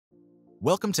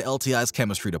Welcome to LTI's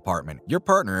Chemistry Department, your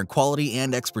partner in quality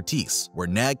and expertise. We're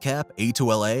NADCAP,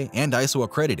 A2LA, and ISO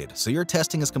accredited, so your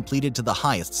testing is completed to the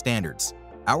highest standards.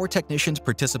 Our technicians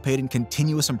participate in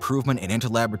continuous improvement and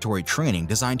interlaboratory training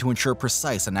designed to ensure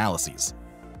precise analyses.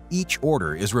 Each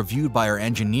order is reviewed by our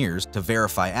engineers to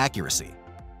verify accuracy.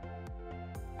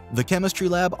 The chemistry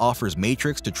lab offers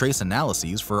matrix to trace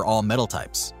analyses for all metal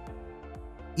types.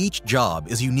 Each job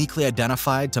is uniquely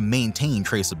identified to maintain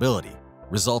traceability.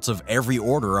 Results of every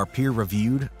order are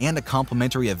peer-reviewed, and a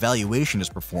complementary evaluation is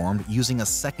performed using a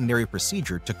secondary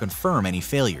procedure to confirm any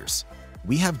failures.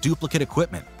 We have duplicate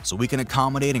equipment, so we can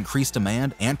accommodate increased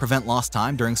demand and prevent lost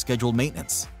time during scheduled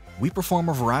maintenance. We perform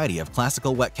a variety of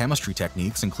classical wet chemistry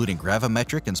techniques including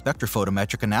gravimetric and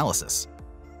spectrophotometric analysis.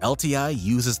 LTI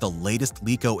uses the latest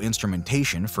LICO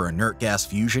instrumentation for inert gas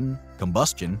fusion,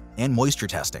 combustion, and moisture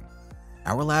testing.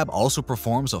 Our lab also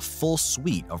performs a full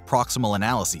suite of proximal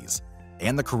analyses,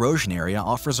 and the corrosion area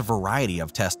offers a variety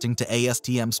of testing to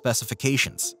ASTM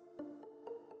specifications.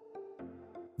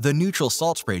 The neutral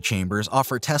salt spray chambers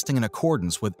offer testing in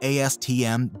accordance with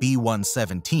ASTM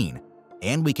B117,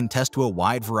 and we can test to a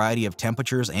wide variety of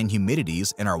temperatures and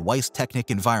humidities in our Weiss Technic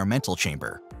environmental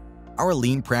chamber. Our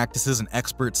lean practices and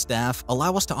expert staff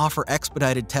allow us to offer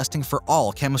expedited testing for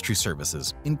all chemistry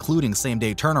services, including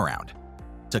same-day turnaround.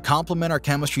 To complement our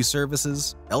chemistry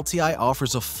services, LTI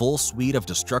offers a full suite of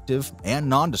destructive and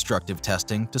non-destructive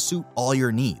testing to suit all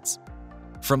your needs.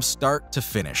 From start to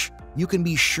finish, you can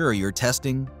be sure your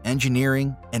testing,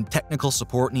 engineering, and technical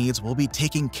support needs will be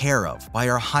taken care of by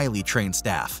our highly trained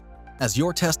staff. As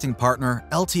your testing partner,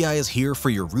 LTI is here for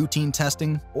your routine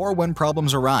testing or when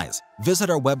problems arise. Visit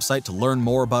our website to learn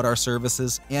more about our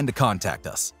services and to contact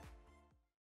us.